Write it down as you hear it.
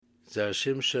Zera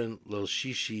Shimshon Lil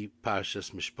Shishi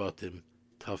Parshas Mishpotim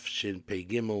Tafshin Pei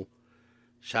Gimel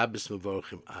Shabbos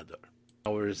Mevorchim Adar.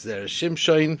 Our Zera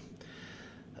Shimshon.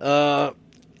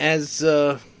 As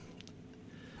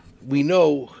we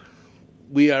know,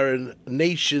 we are a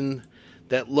nation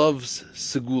that loves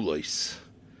segulos.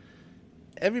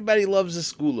 Everybody loves a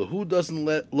segula. Who doesn't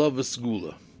love a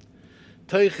segula?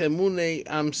 Toich emune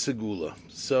am segula.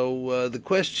 So the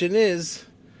question is,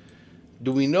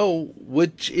 do we know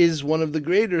which is one of the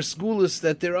greater segulas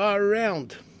that there are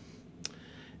around?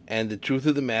 And the truth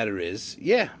of the matter is,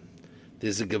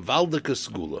 there's a gewaldike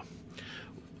segula.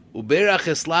 Uberach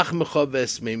eslach mecha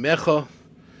v'esmeimecha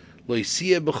lo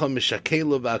yisiya b'cha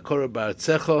mishakela v'akora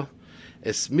ba'artzecha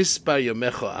es mispar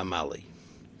yomecha amali.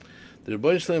 The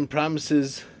Rebbeinu Shalom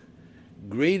promises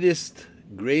greatest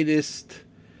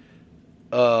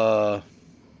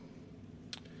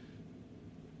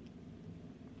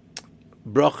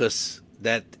brachas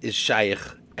that is shaykh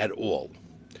at all.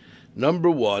 Number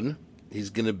one, he's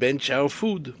going to bench our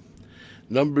food.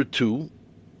 Number two,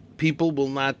 people will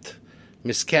not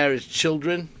miscarriage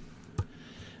children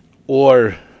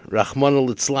or Rahman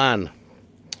al-Itzlan,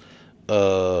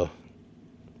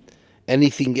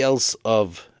 anything else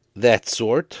of that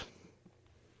sort.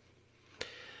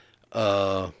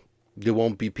 There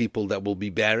won't be people that will be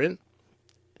barren.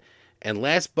 And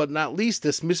last but not least,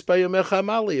 as Mispar Yomecha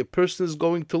Amali, a person is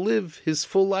going to live his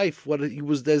full life, what he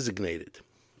was designated.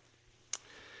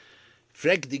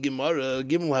 Frek di Gemara,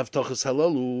 Gimel Haftachas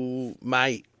Halalu,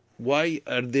 why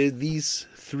are there these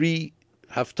three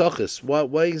Haftachas?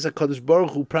 Why is HaKadosh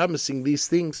Baruch Hu promising these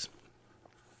things?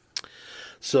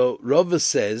 So Rava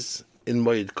says in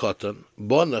Moed Katan,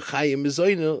 Bona Chayim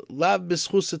Mizoyna, Lav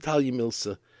B'schus Talyim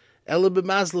Milsa, Ela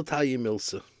B'mazla Talyim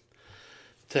Milsa.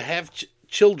 To have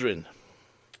children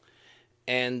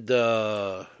and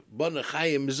Bona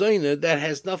Chayim Mizoyna, that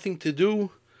has nothing to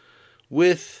do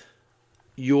with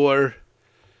your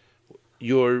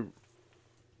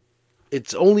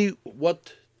it's only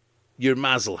what your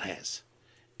mazel has.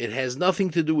 It has nothing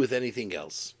to do with anything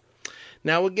else.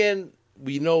 Now again,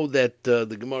 we know that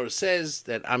the Gemara says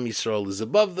that Am Yisrael is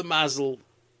above the mazel.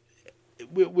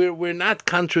 We're not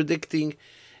contradicting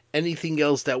anything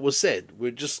else that was said.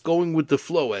 We're just going with the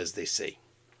flow, as they say.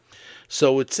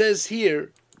 So it says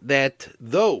here that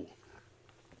though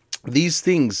these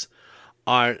things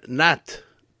are not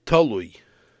tolui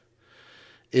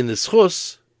in the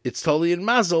schus, it's tolui in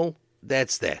mazel.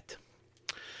 That's that.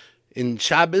 In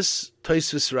Shabbos,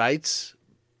 Tosfos writes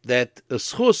that a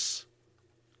schus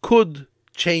could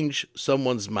change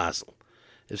someone's mazel.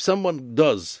 If someone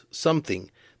does something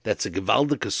that's a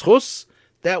gewaldike schus,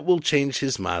 that will change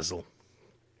his mazel.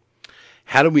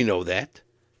 How do we know that?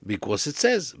 Because it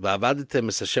says, "Va'avadetem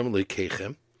es Hashem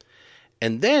Elokeichem,"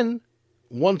 and then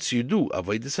once you do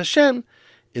avodas Hashem,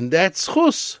 in that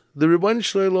schus, the Rebbeinu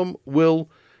Shalom will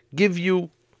give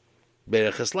you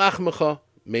bereches lachmecha,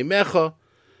 meimecha,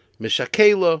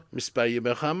 mishakela, mispar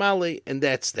yemecha amali, and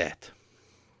that's that.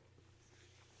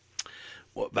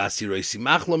 All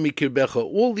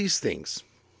these things.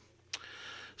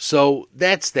 So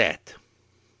that's that.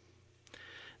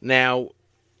 Now,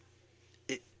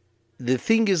 the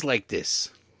thing is like this.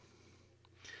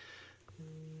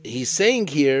 He's saying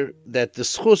here that the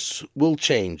schus will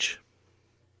change.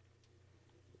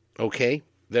 Okay,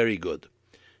 very good.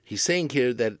 He's saying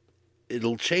here that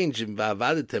it'll change in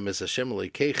Va'avadetem es Hashem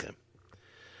Elokeichem.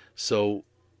 So,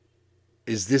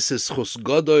 is this a schus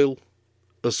gadol,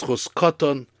 a schus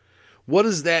katan? What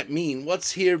does that mean?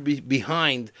 What's here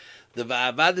behind the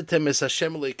Va'avadetem es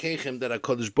Hashem Elokeichem that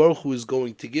HaKadosh Baruch Hu is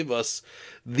going to give us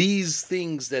these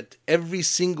things that every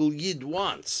single Yid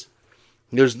wants?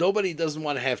 There's nobody that doesn't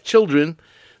want to have children.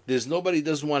 There's nobody that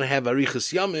doesn't want to have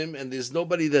arichas yamim, and there's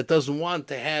nobody that doesn't want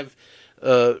to have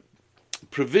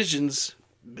provisions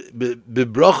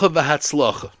bebracha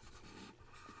v'hatzlacha.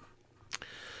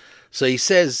 So he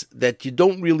says that you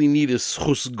don't really need a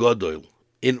schus gadol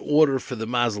in order for the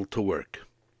mazel to work.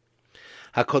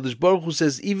 HaKadosh Baruch Hu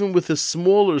says, even with a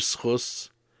smaller schus,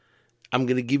 I'm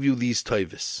going to give you these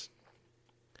toivos.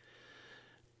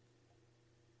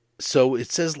 So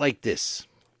it says like this.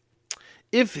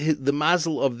 If the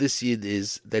mazel of this yid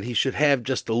is that he should have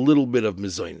just a little bit of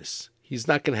mizoynus, he's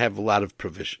not going to have a lot of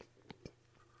provision.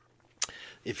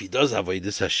 If he does have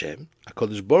avodas Hashem,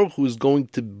 HaKadosh Baruch Hu is going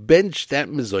to bench that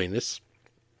mizoynus,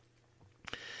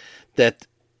 that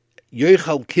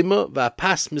yoichal kima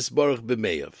va'pas misbarach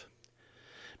b'meyav.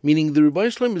 Meaning the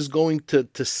Rebbeinu Shalom is going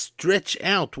to stretch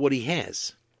out what he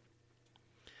has.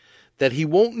 That he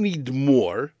won't need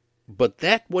more, but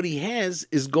that what he has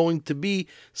is going to be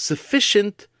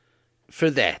sufficient for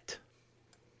that.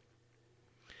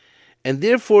 And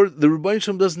therefore, the Rebbeinu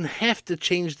Shalom doesn't have to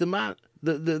change the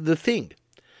thing.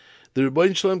 The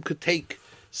Rebbeinu Shalom could take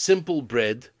simple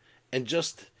bread and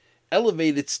just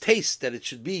elevate its taste, that it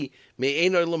should be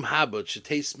me'ein olam haba, it should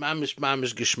taste mamish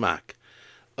geschmack.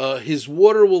 His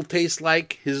water will taste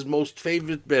like his most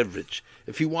favorite beverage.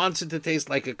 If he wants it to taste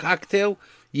like a cocktail,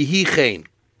 yihi chen.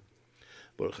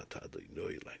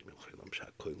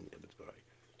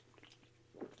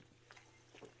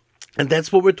 And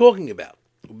that's what we're talking about.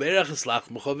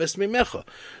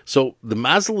 So the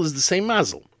mazel is the same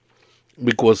mazel,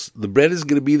 because the bread is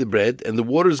going to be the bread and the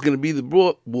water is going to be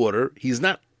the water. He's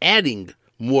not adding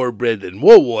more bread and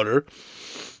more water.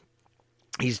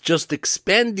 He's just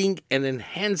expanding and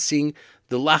enhancing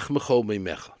the lach mecho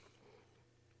meimecha.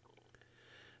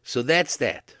 So that's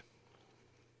that.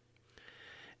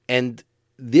 And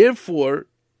therefore,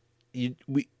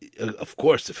 of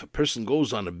course, if a person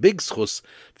goes on a big schus,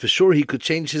 for sure he could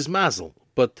change his mazel.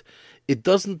 But it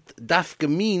doesn't dafka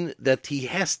mean that he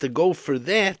has to go for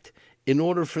that in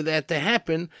order for that to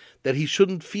happen, that he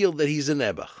shouldn't feel that he's an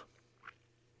ebach.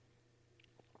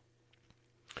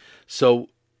 So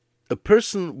a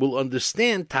person will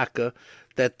understand, taka,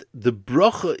 that the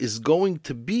bracha is going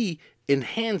to be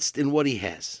enhanced in what he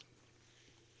has.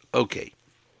 Okay.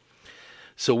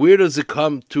 So where does it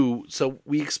come to? So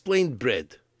we explained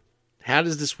bread. How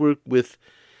does this work with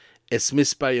es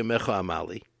mispa yomecha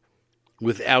amali,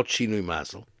 without shinui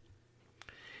mazel?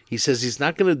 He says he's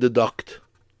not going to deduct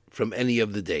from any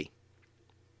of the day.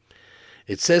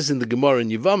 It says in the Gemara in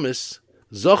Yevamis,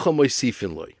 zocha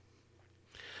moisifin loy.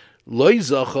 Loy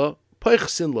zocha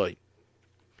poichsin loy.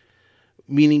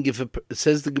 Meaning, it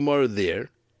says the Gemara there,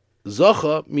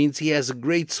 zocha means he has a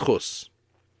great schus,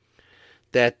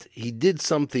 that he did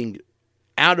something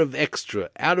out of extra,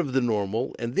 out of the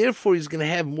normal, and therefore he's going to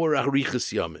have more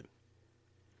arichas yamim.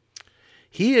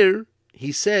 Here,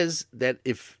 he says that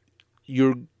if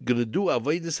you're going to do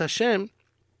avodas Hashem,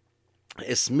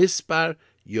 es mispar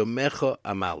yomecha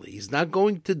amali. He's not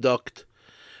going to deduct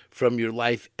from your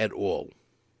life at all.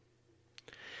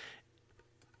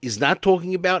 He's not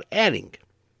talking about adding,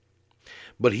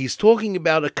 but he's talking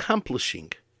about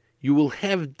accomplishing. You will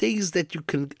have days that you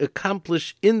can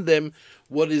accomplish in them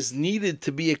what is needed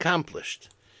to be accomplished.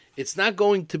 It's not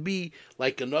going to be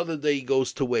like another day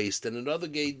goes to waste, and another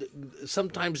day,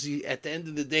 sometimes at the end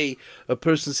of the day, a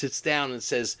person sits down and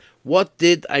says, what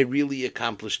did I really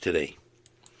accomplish today?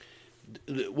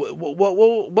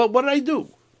 What did I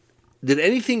do? Did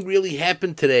anything really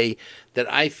happen today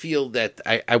that I feel that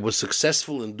I was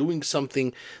successful in doing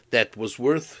something that was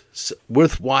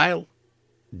worthwhile?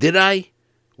 Did I?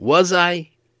 Was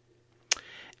I?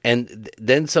 And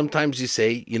then sometimes you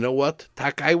say, you know what?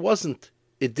 Tak, I wasn't.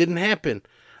 It didn't happen.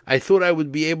 I thought I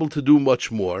would be able to do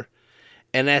much more.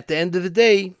 And at the end of the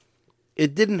day,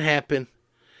 it didn't happen.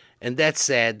 And that's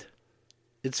sad.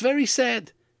 It's very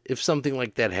sad if something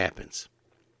like that happens.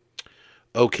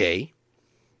 Okay.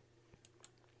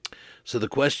 So the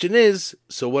question is,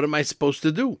 so what am I supposed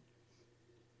to do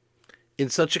in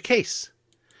such a case?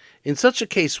 In such a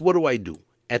case, what do I do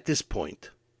at this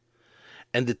point?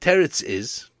 And the teretz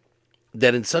is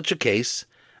that in such a case,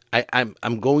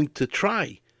 I'm going to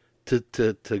try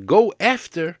to go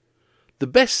after the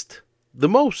best, the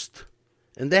most,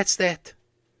 and that's that.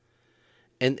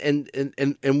 And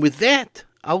with that,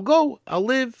 I'll go, I'll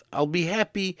live, I'll be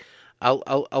happy,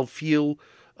 I'll feel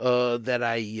that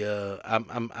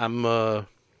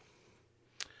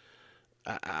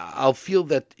I'll feel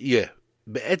that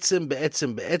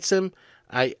be'etzem.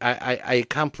 I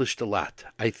accomplished a lot.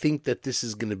 I think that this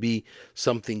is going to be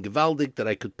something gewaldig, that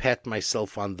I could pat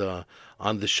myself on the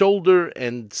shoulder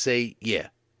and say, yeah.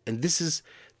 And this is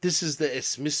the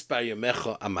es mispar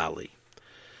yomecha amali.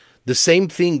 The same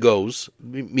thing goes,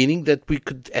 meaning that we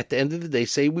could, at the end of the day,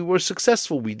 say we were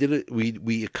successful. We did it.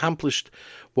 We accomplished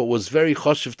what was very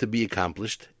choshev to be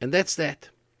accomplished, and that's that.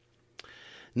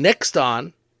 Next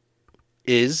on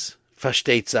is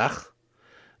fashteitzach,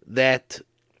 that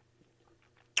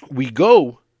we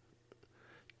go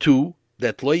to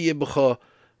that lo yebecha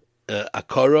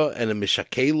akara and a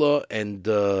mishakela, and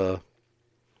the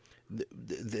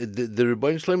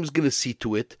Rebbeinu Shalom is going to see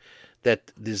to it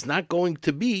that there's not going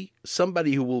to be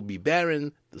somebody who will be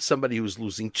barren, somebody who's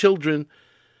losing children.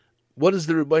 What is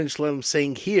the Rebbeinu Shalom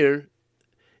saying here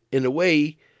in a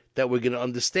way that we're going to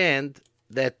understand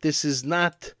that this is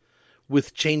not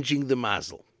with changing the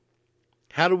mazel?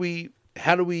 How do we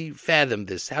fathom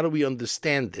this? How do we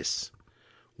understand this?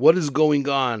 What is going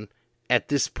on at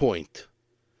this point?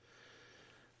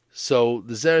 So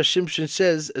the Zera Shimshon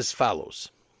says as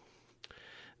follows,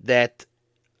 that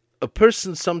a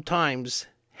person sometimes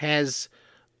has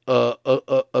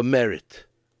a merit.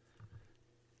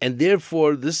 And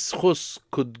therefore, this schus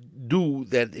could do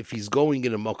that if he's going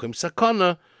in a mokum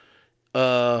sakana,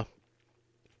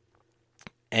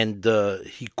 and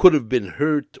he could have been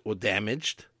hurt or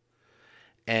damaged,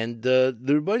 and the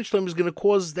Rebbeinu Shalom is going to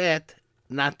cause that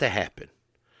not to happen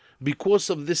because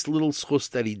of this little schus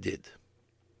that he did.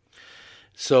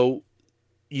 So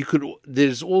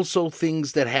there's also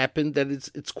things that happen that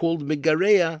it's called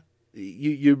megareya.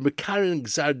 You're mekarin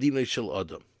gzar dinay shel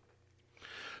adam.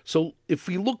 So if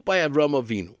we look by Avram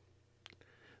Avinu,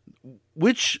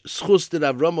 which schus did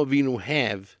Avram Avinu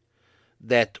have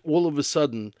that all of a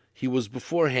sudden he was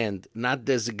beforehand not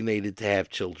designated to have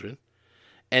children,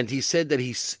 and he said that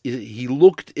he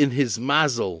looked in his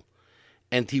mazel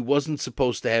and he wasn't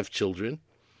supposed to have children,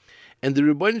 and the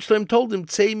Rebbeinu Shalom told him,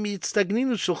 "Tzei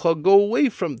mitztagninu shelcha, go away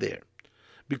from there,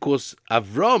 because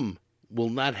Avram will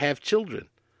not have children,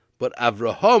 but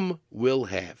Avraham will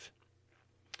have."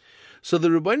 So the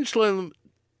Rebbeinu Shalom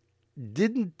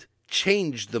didn't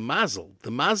change the mazel.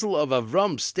 The mazel of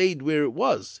Avram stayed where it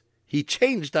was. He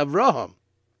changed Avraham.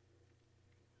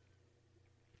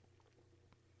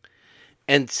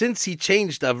 And since he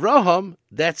changed Avraham,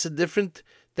 that's a different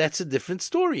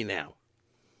story now.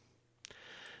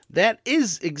 That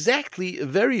is exactly a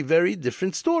very, very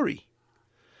different story.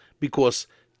 Because,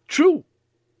 true,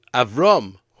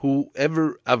 Avram,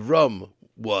 whoever Avram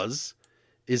was,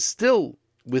 is still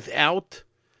without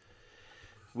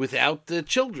the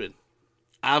children.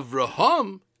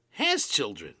 Avraham has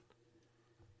children,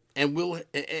 and we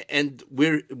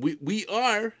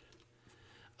are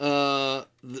the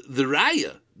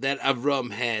raya that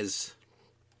Avram has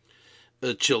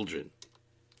children,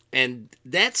 and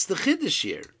that's the chiddush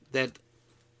here. That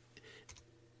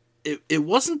it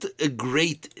wasn't a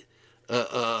great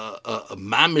a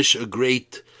mamish, a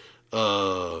great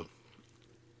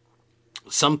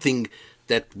something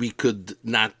that we could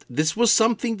not. This was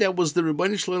something that was the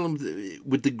Rebbeinu Shalom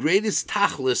with the greatest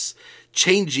tachlis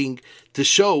changing to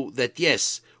show that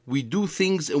yes, we do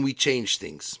things and we change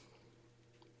things.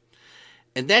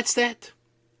 And that's that.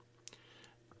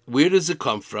 Where does it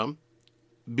come from?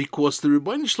 Because the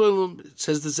Rebbeinu Shalom,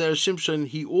 says the Zera Shimshon,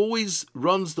 he always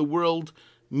runs the world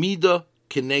mida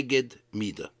keneged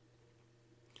mida.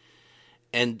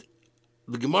 And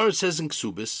the Gemara says in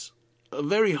Ksubis, a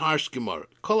very harsh Gemara.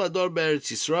 Kol ador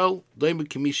be'eretz Yisrael, doime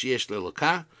k'mish yesh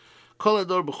le'elokah. Kol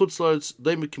ador b'chutz la'aretz,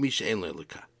 doime k'mish ein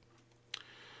le'elokah.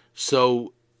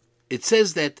 So it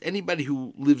says that anybody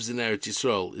who lives in Eretz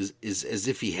Yisrael is as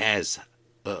if he has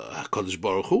HaKadosh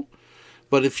Baruch Hu.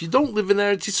 But if you don't live in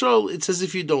Eretz Yisrael, it's as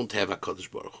if you don't have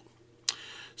HaKadosh Baruch Hu.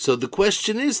 So the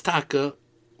question is, Taka,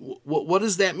 what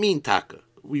does that mean, Taka?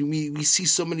 We see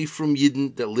so many from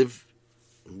Yidden that live.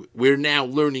 We're now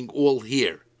learning all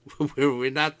here.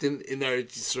 We're not in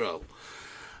Eretz Yisrael.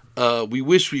 We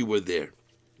wish we were there.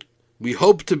 We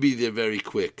hope to be there very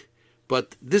quick.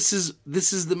 But this is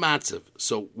the matzav.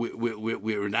 So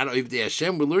we're not Ovdei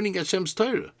Hashem. We're learning Hashem's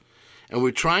Torah, and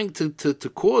we're trying to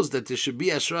cause that there should be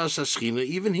Ashras Hashchina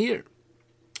even here.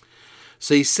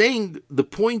 So he's saying the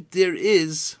point there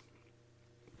is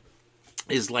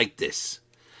like this.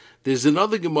 There's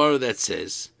another Gemara that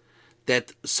says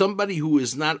that somebody who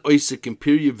is not Oisik in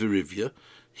Pirya Virivya,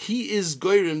 he is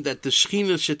goyrim that the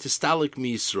Shechina shetistalik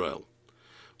mi Yisrael,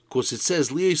 because it says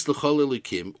Liyis l'chol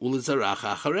elikim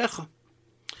ulizaracha acharecha.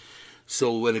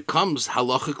 So when it comes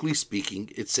halachically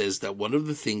speaking, it says that one of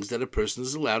the things that a person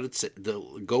is allowed to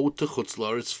go to Chutz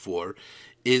La'aretz for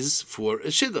is for a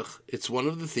shidduch. It's one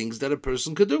of the things that a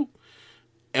person could do.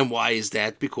 And why is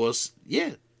that? Because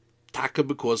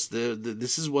because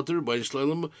this is what the Rebbeinu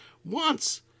Shalom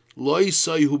wants. Lo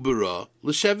yisayu bara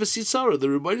l'sheves yitzara. The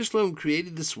Rebbeinu Shalom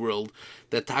created this world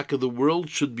that the world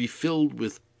should be filled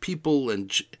with people,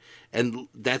 and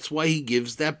that's why he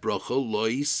gives that bracha lo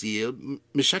yisiya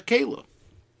mishakela.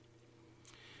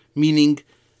 Meaning,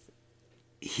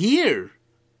 here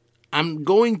I'm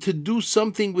going to do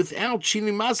something without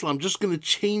shini masla. I'm just going to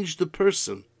change the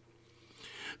person,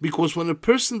 because when a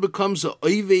person becomes a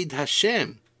oved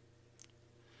Hashem,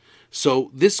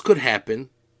 so this could happen.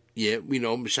 Yeah, we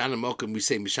know Mishana Mokum, we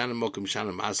say Mishana Mokum,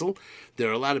 Mishana Mazel. There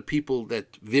are a lot of people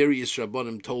that various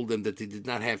Rabbanim told them that they did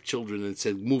not have children and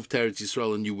said, move to Eretz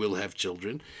Yisrael and you will have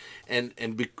children. And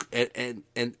the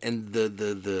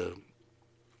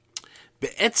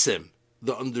Be'etzem,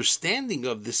 the understanding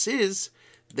of this is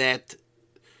that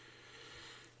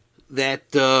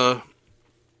the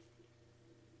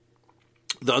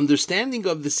understanding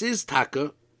of this is,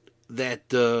 Taka,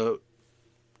 that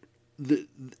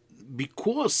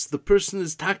because the person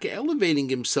is taka elevating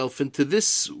himself into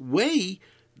this way,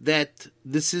 that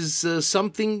this is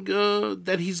something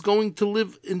that he's going to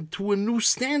live into a new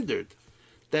standard,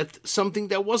 that something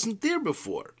that wasn't there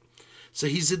before. So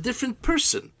he's a different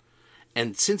person.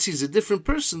 And since he's a different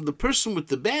person, the person with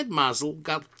the bad mazel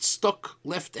got stuck,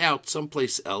 left out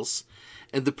someplace else,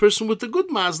 and the person with the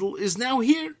good mazel is now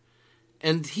here,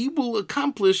 and he will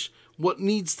accomplish what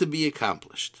needs to be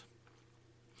accomplished.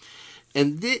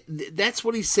 And that's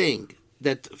what he's saying,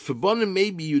 that for Bonim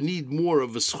maybe you need more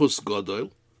of a schus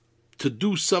gadol to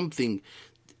do something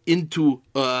into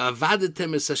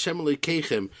avadetem es Hashem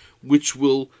Elokeichem, which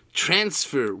will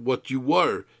transfer what you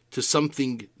were to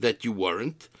something that you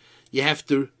weren't. You have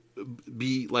to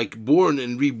be like born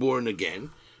and reborn again.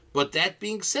 But that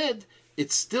being said,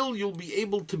 it's still you'll be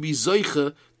able to be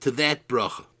zoicha to that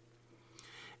bracha.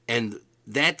 And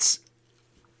that's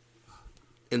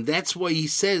why he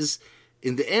says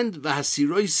in the end,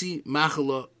 V'hasiroisi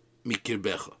machala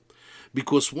mikirbecha.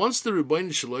 Because once the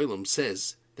Rebbeinu Shel Olam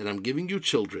says that I'm giving you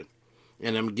children,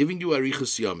 and I'm giving you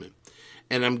arichas yamim,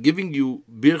 and I'm giving you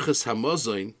birchas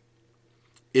hamazoin,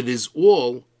 it is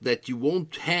all that you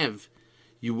won't have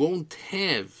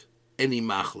any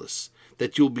machlas,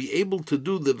 that you'll be able to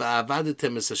do the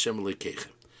va'avadetem es Hashem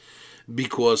Elokeichem.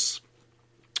 Because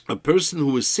a person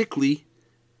who is sickly,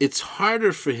 it's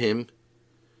harder for him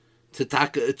to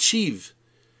achieve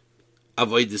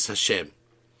avodas Hashem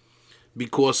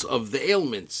because of the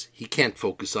ailments. He can't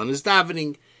focus on his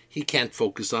davening, he can't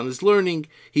focus on his learning,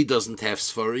 he doesn't have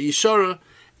Sfara Yeshara,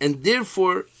 and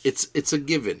therefore it's a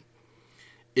given.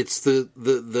 It's the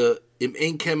im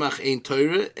ein kemach ein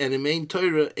Torah, and im ein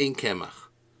Torah ein kemach.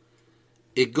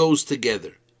 It goes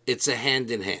together. It's a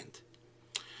hand in hand.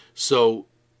 So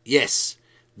yes,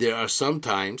 there are some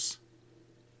times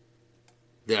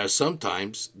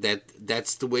that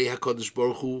that's the way HaKadosh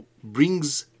Baruch Hu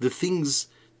brings the things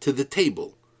to the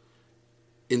table.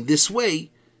 In this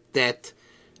way, that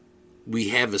we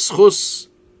have a schus,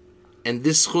 and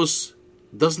this schus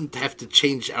doesn't have to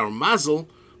change our mazel,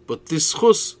 but this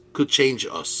schus could change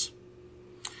us.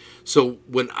 So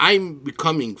when I'm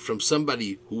becoming from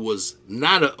somebody who was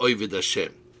not an Oved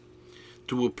Hashem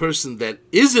to a person that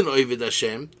is an Oved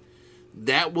Hashem,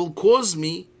 that will cause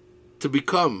me to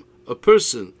become a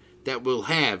person that will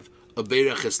have a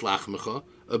Beirach es Lachmecha,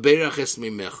 a Beirach es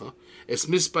Mimecha, es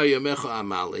Mispar Yamecha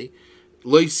Amale,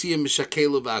 Lo Yisiyah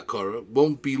Mishakela V'Akara,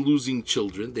 won't be losing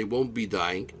children, they won't be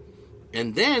dying,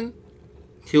 and then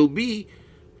he'll be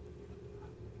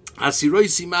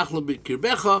Asiroisi Machla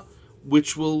B'Kirbecha,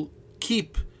 which will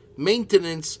keep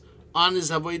maintenance on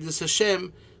his Avodas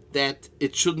Hashem, that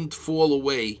it shouldn't fall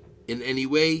away in any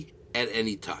way at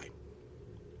any time.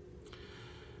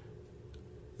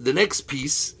 The next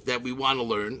piece that we want to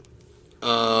learn,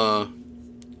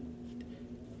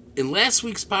 in last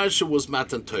week's Parsha was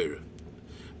Matan Torah,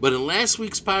 but in last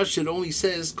week's Parsha it only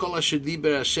says Kol Asher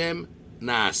Diber Hashem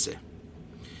Naaseh.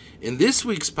 In this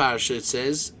week's Parsha it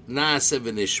says Naaseh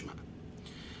V'Nishma.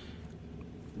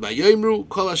 Vayomru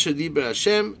Kol Asher Diber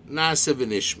Hashem Naaseh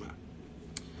V'Nishma.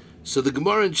 So the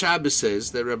Gemara in Shabbos says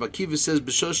that Rabbi Akiva says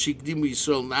B'shosh Shikdimu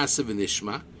Yisrael Naaseh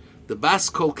V'Nishma. The Bas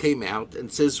Kol came out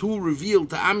and says, who revealed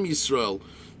to Am Yisrael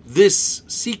this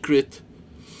secret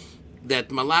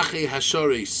that Malachi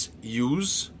Hashoris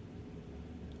use,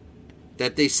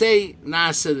 that they say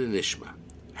Naaseh V'Nishma.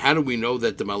 How do we know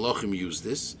that the Malachim use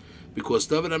this? Because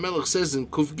David HaMelech says in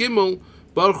Kuf Gimel,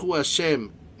 Baruch Hu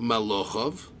Hashem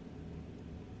Malachov,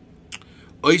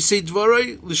 Oisei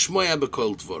Dvoroi Lishmoya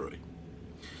B'Kol Dvoroi.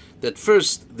 That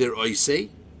first they're Oisei,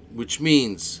 which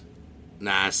means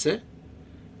Naaseh,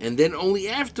 and then only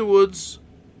afterwards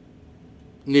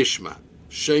Nishma,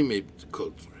 Shemei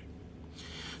B'Kol Dvoroi.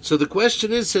 So the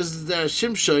question is, says the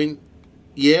Shimshon,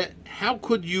 how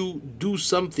could you do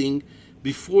something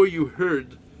before you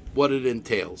heard what it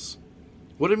entails?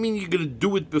 What do you mean you're going to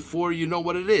do it before you know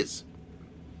what it is?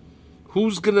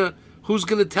 Who's gonna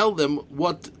tell them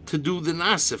what to do the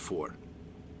Naaseh for?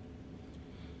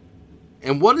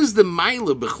 And what is the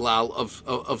Maila Bichlal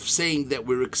of saying that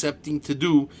we're accepting to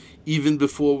do even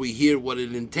before we hear what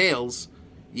it entails?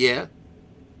 Yeah.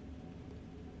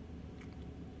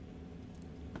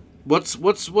 What's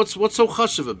so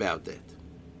chashuv about that?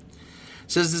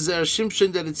 Says the Zera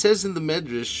Shimshon that it says in the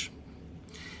Medrash,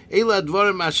 Eila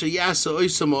advarim asher yasa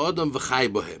oisa ma'odam v'chai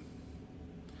bohem.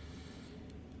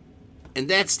 And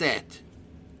that's that.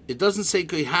 It doesn't say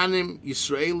Kohanim,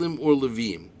 Yisraelim, or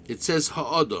Levim. It says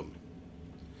ha'odam.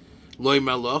 Loi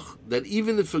malach, that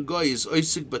even if a guy is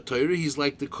oisik b'Torah, he's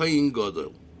like the Kohen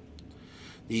Gadol.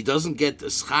 He doesn't get a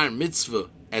schar mitzvah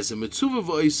as a mitzvah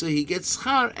v'oisa, he gets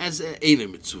schar as a eine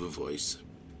mitzvah v'oisa.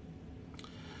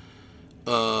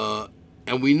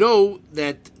 And we know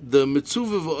that the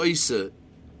Mitzvah V'Oisa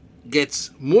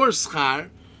gets more schar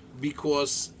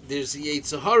because there's the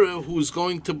Yetzer Hara who's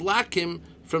going to block him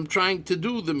from trying to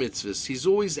do the mitzvahs. He's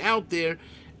always out there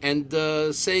and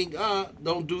saying,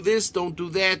 don't do this, don't do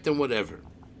that, and whatever.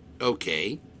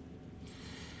 Okay.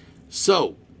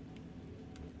 So,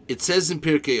 it says in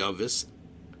Pirkei Avos,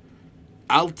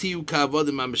 Al tiyu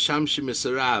ka'avodim ha'mishamshim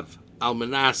esarav al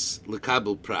manas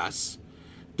lekabel pras.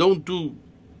 Don't do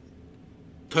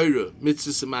Torah,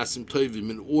 mitzvahs and masim tovim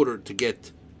in order to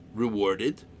get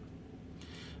rewarded.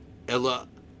 Ela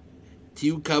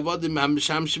tiyu ka'avodim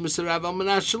ha'mishamshim esarav al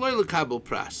manas shaloi lekabel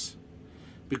pras.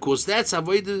 Because that's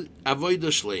avodah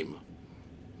shlema.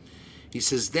 He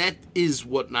says that is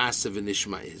what Na'aseh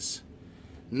v'nishma is.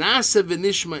 Na'aseh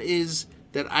v'nishma is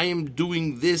that I am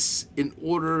doing this in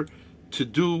order to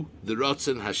do the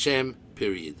Ratzon Hashem,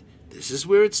 period. This is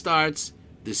where it starts,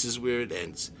 this is where it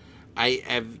ends. I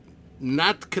have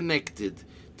not connected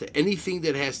to anything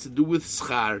that has to do with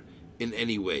schar in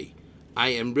any way. I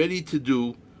am ready to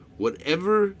do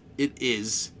whatever it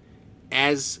is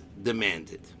as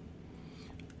demanded.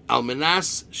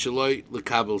 Almanas shaloi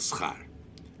lekabel schar.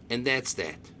 And that's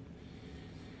that.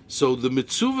 So the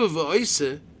Mitzvah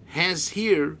V'Oisa has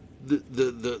here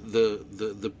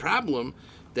the problem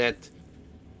that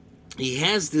he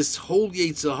has this whole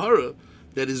Yetzer Hara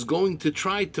that is going to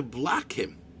try to block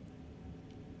him.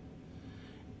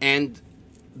 And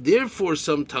therefore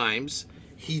sometimes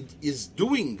he is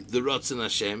doing the Ratzon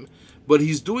Hashem, but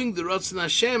he's doing the Ratzon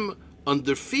Hashem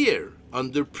under fear,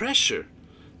 under pressure,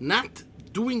 not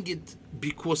doing it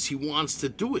because he wants to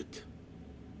do it.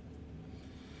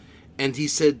 And he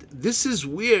said, this is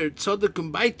where Tzadok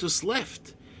and Baitus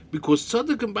left. Because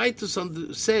Tzadok and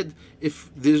Baitus said,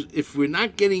 if we're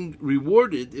not getting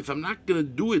rewarded, if I'm not going to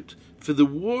do it for the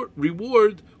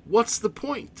reward, what's the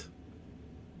point?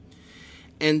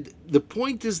 And the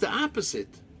point is the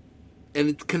opposite. And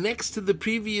it connects to the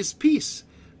previous piece.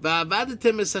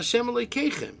 Va'avadetem es Hashem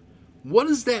Elokeichem. What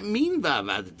does that mean,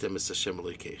 Va'avadetem es Hashem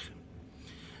Elokeichem?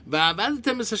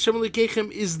 Va'avadetem es Hashem Elokeichem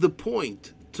is the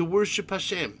point to worship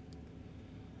Hashem.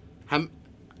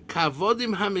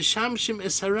 Kavodim hamishamshim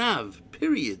esarav.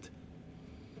 Period.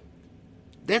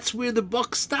 That's where the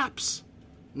buck stops.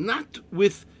 Not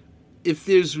with if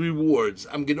there's rewards.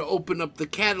 I'm going to open up the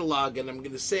catalog and I'm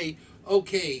going to say,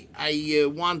 okay, I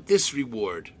want this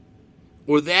reward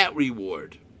or that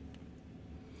reward.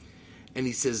 And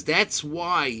he says that's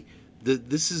why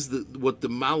this is what the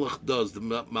Malach does. The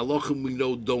Malachim we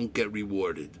know don't get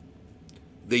rewarded.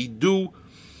 They do.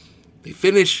 They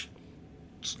finish.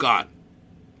 It's gone.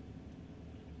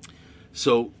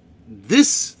 So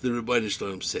this, the Rebbeinu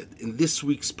Shalom said, in this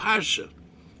week's Parsha,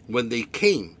 when they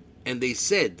came and they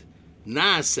said,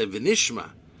 Na'aseh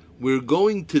v'nishma, we're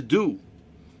going to do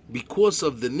because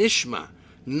of the nishma,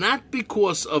 not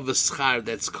because of a schar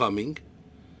that's coming,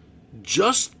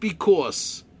 just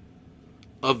because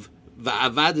of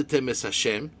va'avadetem es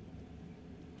Hashem.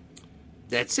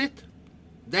 That's it.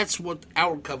 That's what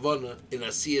our kavanah in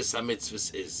Asiyas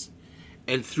HaMitzvahs is.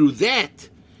 And through that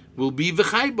will be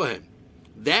v'chai bohem.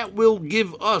 That will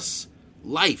give us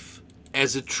life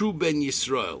as a true Ben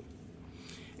Yisrael.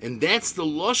 And that's the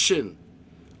Lashon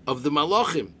of the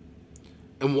Malachim.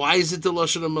 And why is it the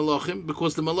Lashon of Malachim?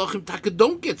 Because the Malachim taka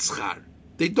don't get schar.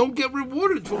 They don't get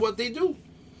rewarded for what they do.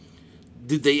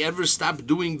 Did they ever stop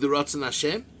doing the Ratzon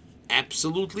Hashem?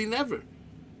 Absolutely never.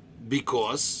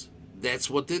 Because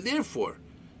that's what they're there for.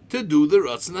 To do the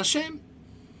Ratzon Hashem.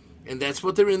 And that's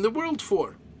what they're in the world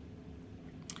for.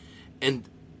 And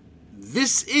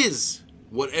this is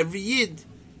what every Yid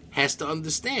has to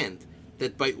understand.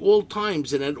 That by all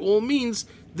times and at all means,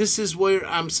 this is where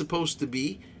I'm supposed to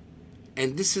be.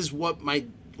 And this is what my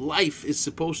life is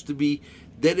supposed to be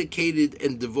dedicated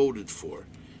and devoted for.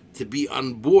 To be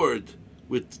on board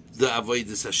with the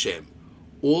Avodas Hashem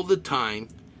all the time.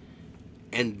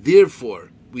 And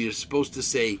therefore, we are supposed to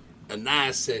say,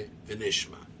 Na'aseh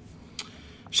v'nishma.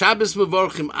 Shabbos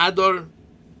Mevorchim Adar.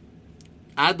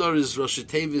 Adar is Rosh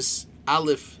Tevis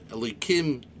Aleph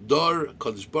Elikim Dor.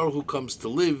 Kodesh Baruch Hu comes to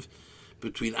live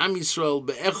between Am Yisrael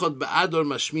be'echad be'adar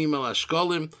mashmim al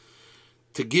hashkolim,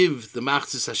 to give the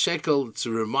machzis hashekel. It's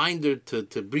a reminder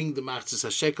to bring the machzis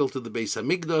hashekel to the Beis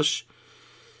Hamikdash.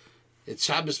 It's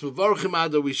Shabbos Mevorchim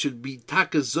Adar. We should be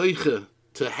taka zoiche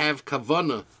to have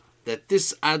kavana that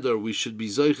this Adar we should be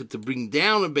zoiche to bring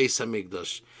down a Beis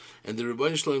Hamikdash, and the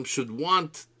Rebbeinu Shalom should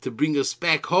want to bring us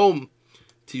back home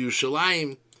to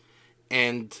Yerushalayim,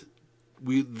 and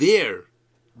we there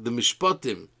the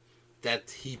Mishpotim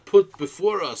that he put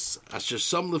before us, Asher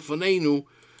Som Lefaneinu,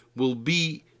 will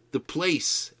be the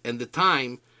place and the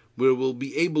time where we'll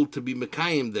be able to be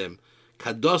mekayim them,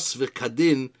 kados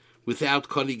v'kadin, without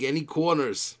cutting any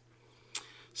corners.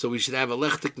 So we should have a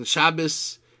lechtik and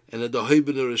Shabbos, and a dahoy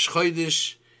ben Rosh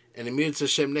Chodesh, and Emir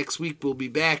Hashem next week we'll be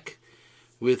back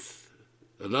with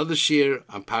another shir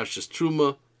on Parshas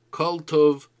Truma. Kol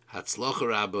Tov, Hatzlacha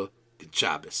Rabba, Good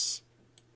Shabbos.